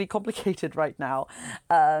politically complicated right now.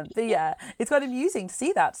 But yeah, it's quite amusing to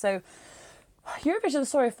see that. So Eurovision The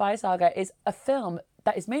Story of Fire Saga is a film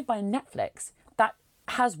that is made by Netflix that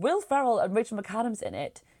has Will Ferrell and Rachel McAdams in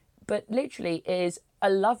it, but literally is a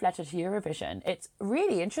love letter to Eurovision. It's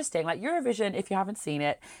really interesting. Like Eurovision, if you haven't seen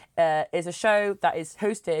it, is a show that is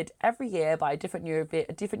hosted every year by a different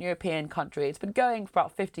European country. It's been going for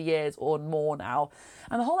about 50 years or more now.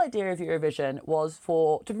 And the whole idea of Eurovision was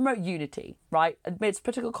to promote unity, right? Amidst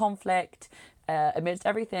political conflict, amidst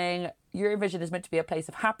everything, Eurovision is meant to be a place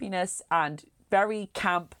of happiness and very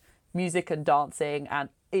camp music and dancing. And,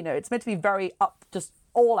 it's meant to be very up, just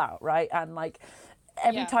all out, right? And like,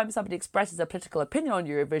 every time somebody expresses a political opinion on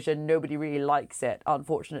Eurovision, nobody really likes it,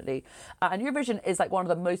 unfortunately. And Eurovision is like one of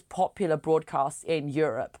the most popular broadcasts in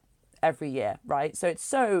Europe every year, right? So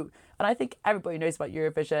and I think everybody knows about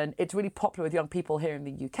Eurovision. It's really popular with young people here in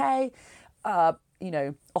the UK.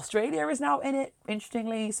 Australia is now in it,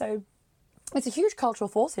 interestingly. So it's a huge cultural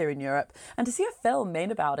force here in Europe. And to see a film made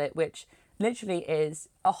about it, which literally is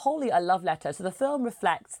a love letter. So the film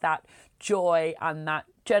reflects that joy and that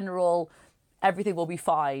general everything will be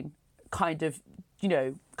fine kind of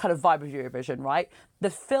vibe of Eurovision, right? The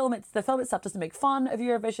film itself doesn't make fun of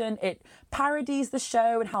Eurovision. It parodies the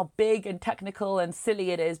show and how big and technical and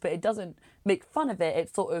silly it is, but it doesn't make fun of it.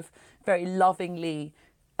 It sort of very lovingly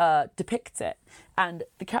depicts it. And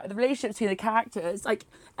the relationship between the characters, like,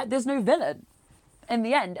 there's no villain. In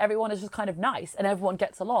the end, everyone is just kind of nice and everyone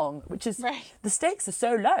gets along, which is right. The stakes are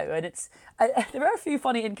so low, and there are a few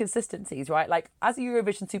funny inconsistencies, right? Like, as a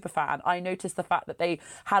Eurovision super fan, I noticed the fact that they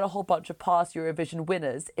had a whole bunch of past Eurovision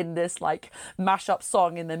winners in this like mashup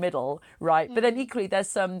song in the middle, right? But then equally,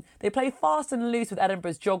 they play fast and loose with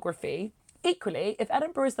Edinburgh's geography. Equally, if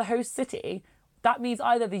Edinburgh is the host city, that means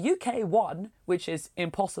either the UK won, which is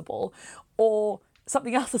impossible, or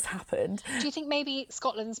something else has happened. Do you think maybe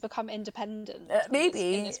Scotland's become independent?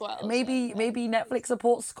 Maybe in this world? maybe Netflix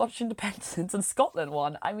supports Scottish independence and Scotland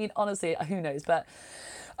won. I mean, honestly, who knows? But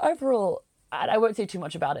overall, and I won't say too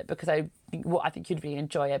much about it because I think you'd really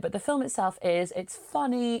enjoy it. But the film itself it's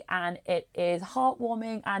funny and it is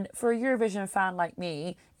heartwarming. And for a Eurovision fan like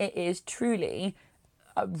me, it is truly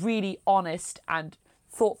a really honest and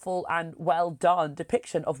thoughtful and well done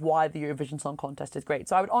depiction of why the Eurovision Song Contest is great.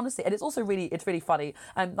 So I would honestly, and it's really funny,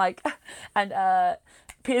 and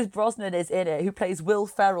Pierce Brosnan is in it, who plays Will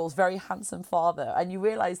Ferrell's very handsome father, and you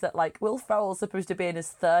realise that like Will Ferrell's supposed to be in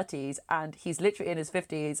his 30s and he's literally in his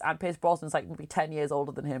 50s, and Pierce Brosnan's like maybe 10 years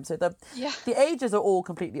older than him, so the ages are all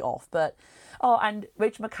completely off. But and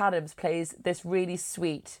Rachel McAdams plays this really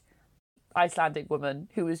sweet Icelandic woman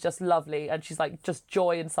who is just lovely, and she's like just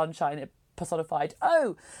joy and sunshine personified.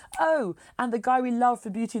 And the guy we love for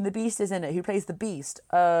Beauty and the Beast is in it, who plays the Beast.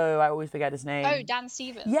 I always forget his name. Dan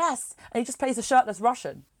Stevens. Yes, and he just plays a shirtless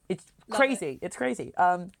Russian. It's crazy. It's crazy.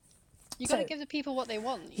 You got to give the people what they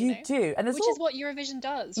want. You do, and which is what Eurovision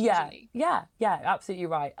does. Usually. Yeah, absolutely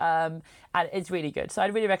right. And it's really good. So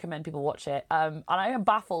I'd really recommend people watch it. And I am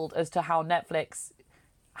baffled as to how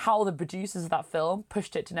the producers of that film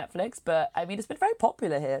pushed it to Netflix, but I mean, it's been very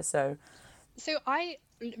popular here. So I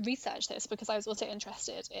researched this because I was also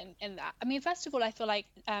interested in that. I mean, first of all, I feel like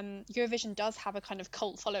Eurovision does have a kind of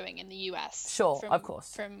cult following in the US. Sure, of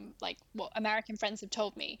course. From like what American friends have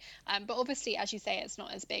told me. But obviously, as you say, it's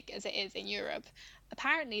not as big as it is in Europe.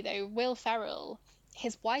 Apparently, though, Will Ferrell,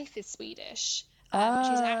 his wife is Swedish. She's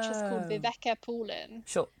an actress called Viveka Paulin.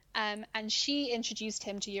 Sure. And she introduced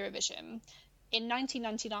him to Eurovision in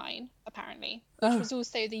 1999, apparently, which was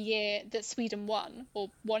also the year that Sweden won, or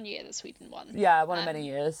 1 year that Sweden won. Yeah, one of many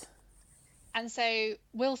years. And so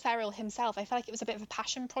Will Ferrell himself, I feel like it was a bit of a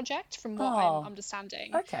passion project from what I'm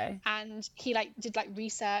understanding. Okay. And he did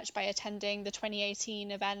research by attending the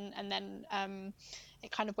 2018 event, and then it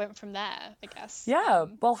kind of went from there, I guess. Yeah,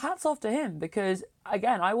 well, hats off to him, because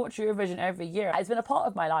again, I watch Eurovision every year. It's been a part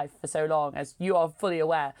of my life for so long, as you are fully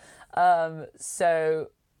aware. So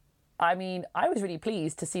I mean, I was really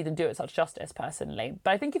pleased to see them do it such justice, personally.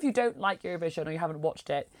 But I think if you don't like Eurovision or you haven't watched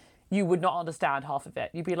it, you would not understand half of it.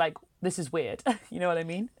 You'd be like, this is weird. You know what I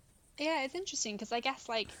mean? Yeah, it's interesting because I guess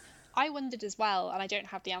I wondered as well, and I don't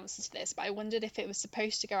have the answer to this, but I wondered if it was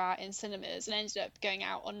supposed to go out in cinemas and ended up going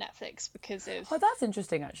out on Netflix because of... Oh, that's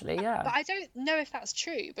interesting, actually, yeah. But I don't know if that's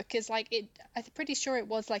true, because I'm pretty sure it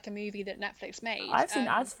was a movie that Netflix made. I've seen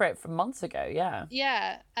ads for it from months ago, yeah.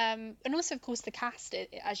 Yeah, and also, of course, the cast,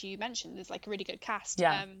 as you mentioned, is a really good cast.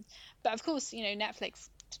 Yeah. But of course, Netflix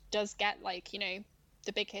does get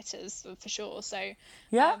the big hitters for sure, so...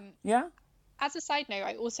 Yeah, As a side note,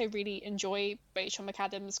 I also really enjoy Rachel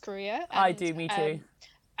McAdams' career. I do, me too.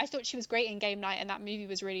 I thought she was great in Game Night, and that movie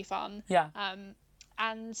was really fun. Yeah.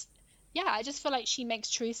 And yeah, I just feel like she makes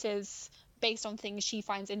choices based on things she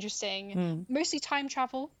finds interesting, mostly time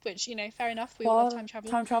travel, which, you know, fair enough. We all love time travel.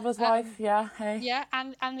 Time Traveler's Wife, yeah, hey. Yeah,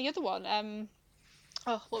 and the other one,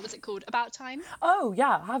 what was it called? About Time. Oh,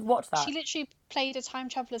 yeah, I've watched that. She literally played a time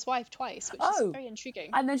traveler's wife twice, which is very intriguing.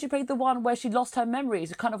 And then she played the one where she lost her memories.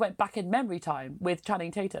 It kind of went back in memory time with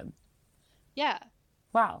Channing Tatum. Yeah.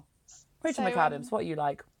 Wow. Rachel So, McAdams, what you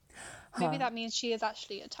like? Maybe that means she is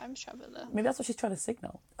actually a time traveler. Maybe that's what she's trying to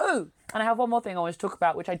signal. Oh, and I have one more thing I want to talk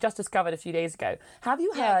about, which I just discovered a few days ago. Have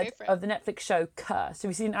you Yeah, heard go for it. of the Netflix show Cursed?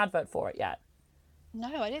 Have you seen an advert for it yet?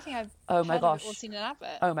 No, I don't think I've Oh my heard gosh. of it or seen an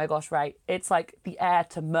advert. Oh my gosh, right. It's like the heir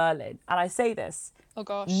to Merlin. And I say this Oh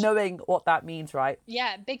gosh. knowing what that means, right?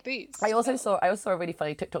 Yeah, big boots. I also saw a really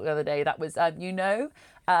funny TikTok the other day that was Timothée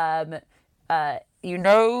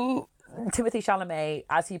Chalamet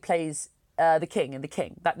as he plays the King in The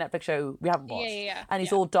King, that Netflix show we haven't watched. Yeah. And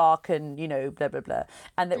he's Yeah. all dark and, you know, blah, blah, blah.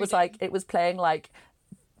 And it was like, it was playing like,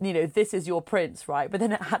 you know, this is your prince, right? But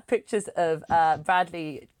then it had pictures of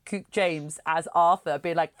Bradley Coop James as Arthur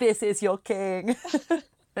being like, this is your king.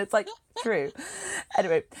 It's like true.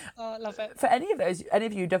 Anyway, Oh, I love it. for any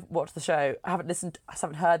of you who don't watch the show,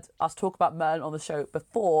 haven't heard us talk about Merlin on the show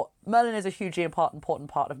before, Merlin is a hugely important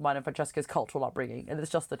part of mine and Francesca's cultural upbringing, and it's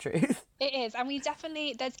just the truth. It is, and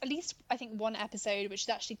there's at least, I think, one episode which is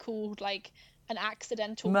actually called like an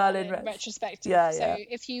accidental Merlin retrospective. Yeah, so yeah.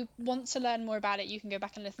 if you want to learn more about it, you can go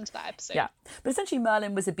back and listen to that episode. Yeah, but essentially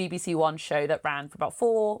Merlin was a BBC One show that ran for about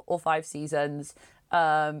 4 or 5 seasons,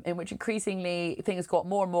 in which increasingly things got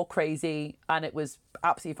more and more crazy, and it was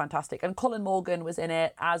absolutely fantastic. And Colin Morgan was in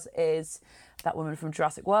it, as is that woman from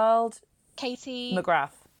Jurassic World, Katie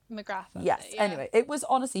McGrath. that's Yes. it, yeah. Anyway, it was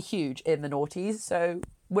honestly huge in the noughties, so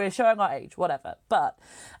we're showing our age, whatever. But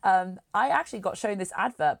I actually got shown this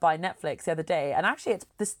advert by Netflix the other day, and actually,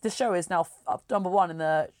 the show is now number one in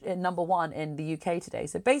the UK today.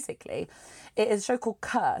 So basically, it is a show called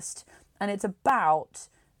Cursed, and it's about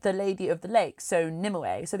the Lady of the Lake, so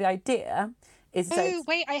Nimue. So the idea is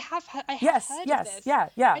Wait, I have heard of this. yeah.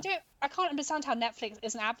 I can't understand how Netflix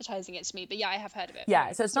isn't advertising it to me, but yeah, I have heard of it.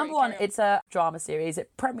 Yeah, so it's Sorry, number one. carry on. It's a drama series. It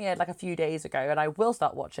premiered like a few days ago, and I will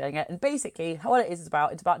start watching it. And basically, what it is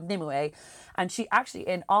about, it's about Nimue, and she actually,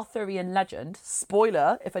 in Arthurian legend,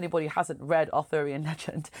 spoiler if anybody hasn't read Arthurian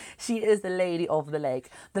legend, she is the Lady of the Lake,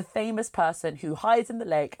 the famous person who hides in the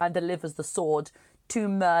lake and delivers the sword to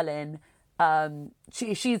Merlin.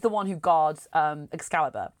 She's the one who guards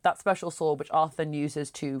Excalibur, that special sword which Arthur uses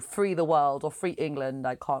to free the world or free England.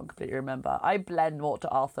 I can't completely remember. I blend Morte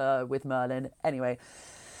Arthur with Merlin. Anyway.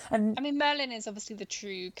 And I mean, Merlin is obviously the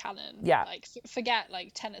true canon. Yeah. Like, forget,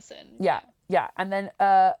 like, Tennyson. Yeah. And then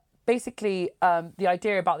basically the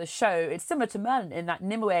idea about this show, it's similar to Merlin in that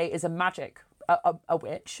Nimue is a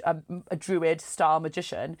witch, a druid style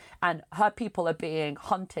magician, and her people are being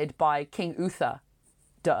hunted by King Uther.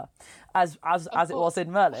 As it was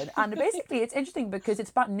in Merlin. And basically it's interesting because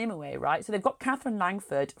it's about Nimue, right? So they've got Catherine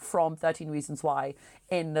Langford from 13 Reasons Why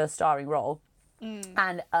in the starring role.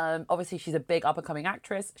 And obviously she's a big up-and-coming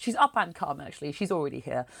actress. She's up and come, actually. She's already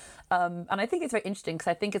here. And I think it's very interesting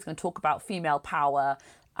because I think it's going to talk about female power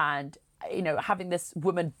and, you know, having this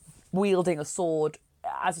woman wielding a sword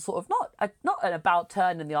as a sort of, not an about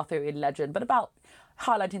turn in the Arthurian legend, but about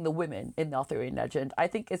highlighting the women in the Arthurian legend. I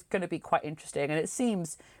think it's going to be quite interesting, and it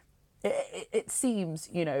seems,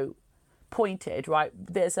 you know, pointed, right?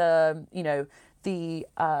 There's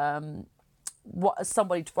what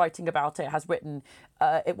somebody writing about it has written.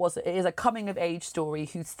 It is a coming of age story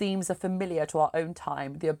whose themes are familiar to our own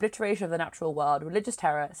time: the obliteration of the natural world, religious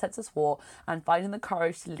terror, senseless war, and finding the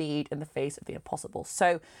courage to lead in the face of the impossible.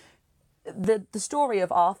 So the story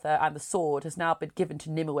of Arthur and the sword has now been given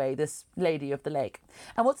to Nimue, this Lady of the Lake.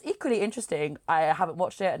 And what's equally interesting, I haven't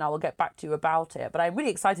watched it and I will get back to you about it, but I'm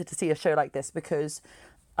really excited to see a show like this because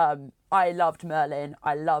I loved Merlin.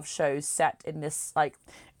 I love shows set in this, like,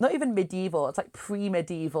 not even medieval, it's like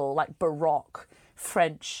pre-medieval, like Baroque,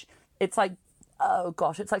 French. It's like, oh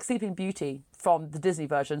gosh, it's like Sleeping Beauty from the Disney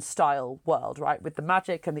version style world, right? With the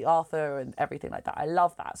magic and the Arthur and everything like that. I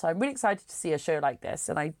love that. So I'm really excited to see a show like this,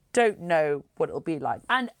 and I don't know what it'll be like.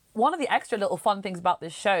 And one of the extra little fun things about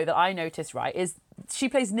this show that I noticed, right, is she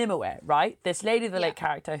plays Nimue, right? This Lady of the Lake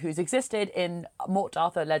character who's existed in Morte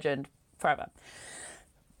Arthur legend forever.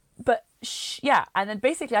 But and then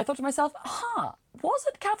basically I thought to myself,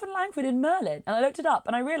 wasn't Catherine Langford in Merlin? And I looked it up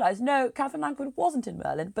and I realised, no, Catherine Langford wasn't in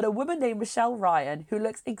Merlin, but a woman named Michelle Ryan, who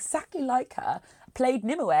looks exactly like her, played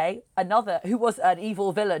Nimue, another who was an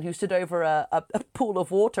evil villain who stood over a pool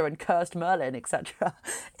of water and cursed Merlin, etc.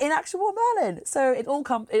 in actual Merlin. So it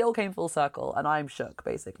all came full circle, and I'm shook,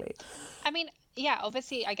 basically. I mean, yeah,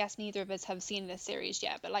 obviously, I guess neither of us have seen this series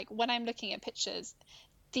yet, but like when I'm looking at pictures,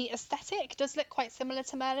 the aesthetic does look quite similar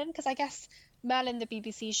to Merlin, because I guess Merlin, the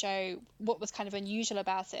BBC show, what was kind of unusual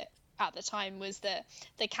about it at the time was that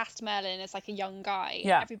they cast Merlin as like a young guy.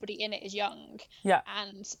 Yeah. Everybody in it is young. Yeah.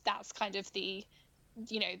 And that's kind of the,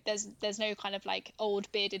 you know, there's no kind of like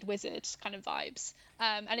old bearded wizard kind of vibes.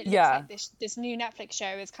 And it looks like this new Netflix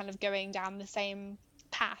show is kind of going down the same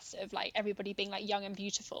path of like everybody being like young and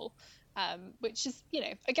beautiful. Which is, you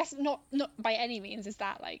know, I guess not by any means is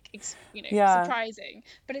that like, surprising,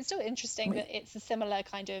 but it's still interesting that it's a similar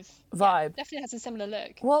kind of vibe. Definitely has a similar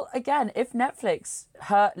look. Well, again, if Netflix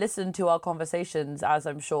listened to our conversations, as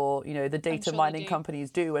I'm sure, you know, the data mining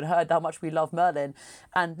companies do, and heard how much we love Merlin,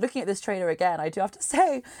 and looking at this trailer again, I do have to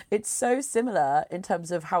say it's so similar in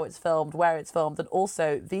terms of how it's filmed, where it's filmed, and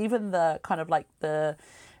also even the kind of like the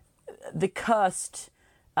cursed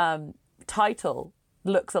title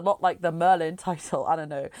looks a lot like the Merlin title. I don't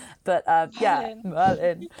know, but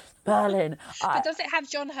Merlin. But does it have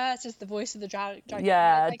John Hurt as the voice of the dragon?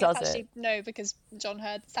 Yeah, does it? No, because John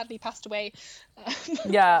Hurt sadly passed away.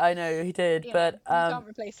 Yeah, I know he did, but you can't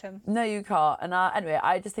replace him. No, you can't. And anyway,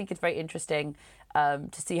 I just think it's very interesting to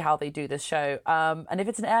see how they do this show. And if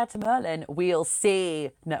it's an heir to Merlin, we'll see.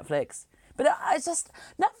 Netflix. But it's just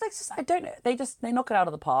Netflix. I don't know. They knock it out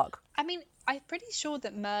of the park. I mean, I'm pretty sure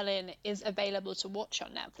that Merlin is available to watch on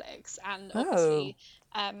Netflix, and obviously,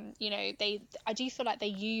 you know, I do feel like they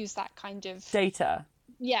use that kind of data.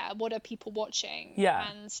 Yeah, what are people watching? Yeah,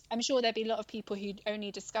 and I'm sure there'd be a lot of people who only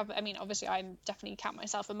discover. I mean, obviously, I definitely count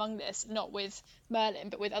myself among this, not with Merlin,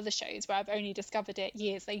 but with other shows where I've only discovered it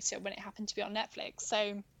years later when it happened to be on Netflix.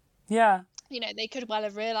 So, yeah, you know, they could well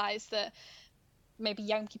have realised that maybe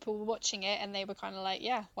young people were watching it and they were kind of like,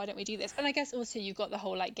 yeah, why don't we do this? And I guess also you've got the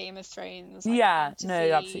whole like Game of Thrones. Like, fantasy. No,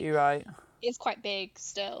 you're absolutely right. It's quite big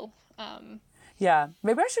still. Yeah,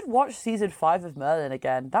 maybe I should watch season 5 of Merlin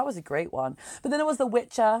again. That was a great one. But then there was The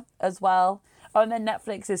Witcher as well. Oh, and then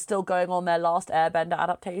Netflix is still going on their Last Airbender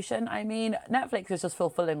adaptation. I mean, Netflix is just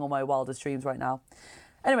fulfilling all my wildest dreams right now.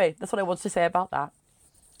 Anyway, that's what I wanted to say about that.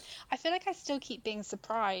 I feel like I still keep being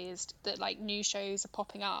surprised that like new shows are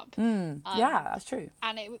popping up. Yeah, that's true.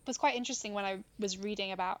 And it was quite interesting when I was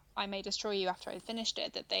reading about I May Destroy You after I finished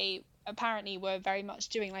it, that they apparently were very much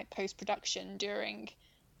doing like post-production during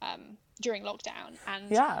lockdown, and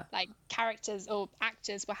like characters or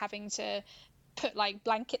actors were having to put like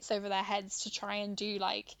blankets over their heads to try and do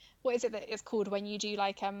like, what is it that it's called when you do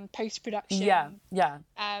like post-production? Yeah.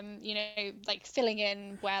 You know, like filling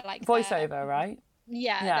in where like voiceover, right?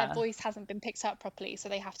 Yeah, their voice hasn't been picked up properly, so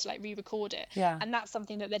they have to like re-record it. Yeah. And that's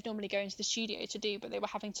something that they'd normally go into the studio to do, but they were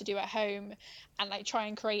having to do at home and like try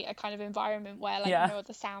and create a kind of environment where like no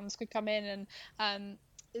other sounds could come in. And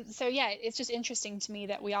so yeah, it's just interesting to me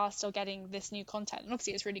that we are still getting this new content, and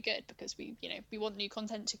obviously it's really good because we want new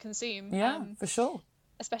content to consume. Yeah, for sure.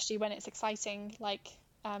 Especially when it's exciting, like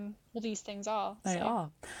all these things are. They are.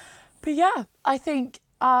 But yeah, I think.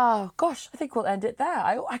 I think we'll end it there.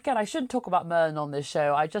 I shouldn't talk about Merlin on this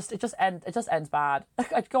show. It just ends bad.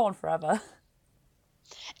 I'd go on forever.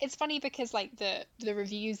 It's funny because like the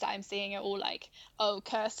reviews that I'm seeing are all like, oh,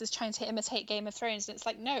 Cursed is trying to imitate Game of Thrones, and it's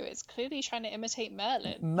like, no, it's clearly trying to imitate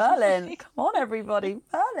Merlin. Merlin, come on everybody,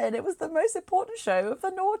 Merlin. It was the most important show of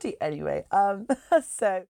the naughty. Anyway,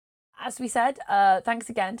 so. As we said, thanks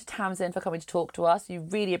again to Tamsin for coming to talk to us. We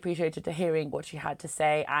really appreciated hearing what she had to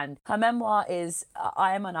say. And her memoir is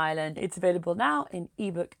I Am an Island. It's available now in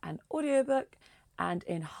ebook and audiobook and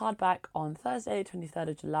in hardback on Thursday, 23rd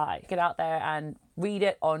of July. Get out there and read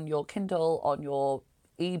it on your Kindle, on your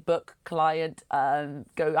ebook client.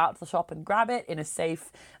 Go out to the shop and grab it in a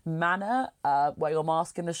safe manner. Wear your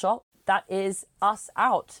mask in the shop. That is us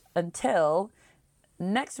out until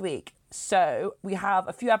next week. So we have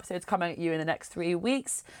a few episodes coming at you in the next 3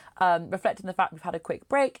 weeks, reflecting the fact we've had a quick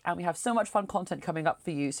break and we have so much fun content coming up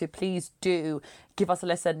for you. So please do give us a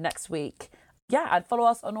listen next week. Yeah, and follow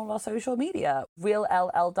us on all our social media. Real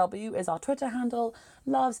LLW is our Twitter handle.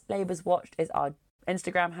 Loves Labours Watched is our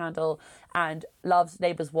Instagram handle. And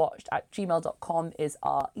lovesneighbourswatched@gmail.com is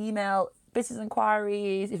our email. Business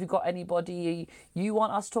inquiries, if you've got anybody you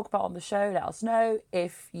want us to talk about on the show, let us know.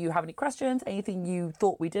 If you have any questions, anything you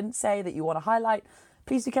thought we didn't say that you want to highlight,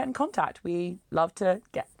 please do get in contact. We love to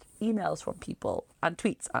get emails from people and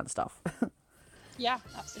tweets and stuff. Yeah,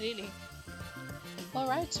 absolutely. All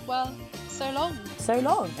right, well, so long. So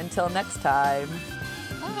long. Until next time.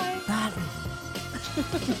 Bye. Bye.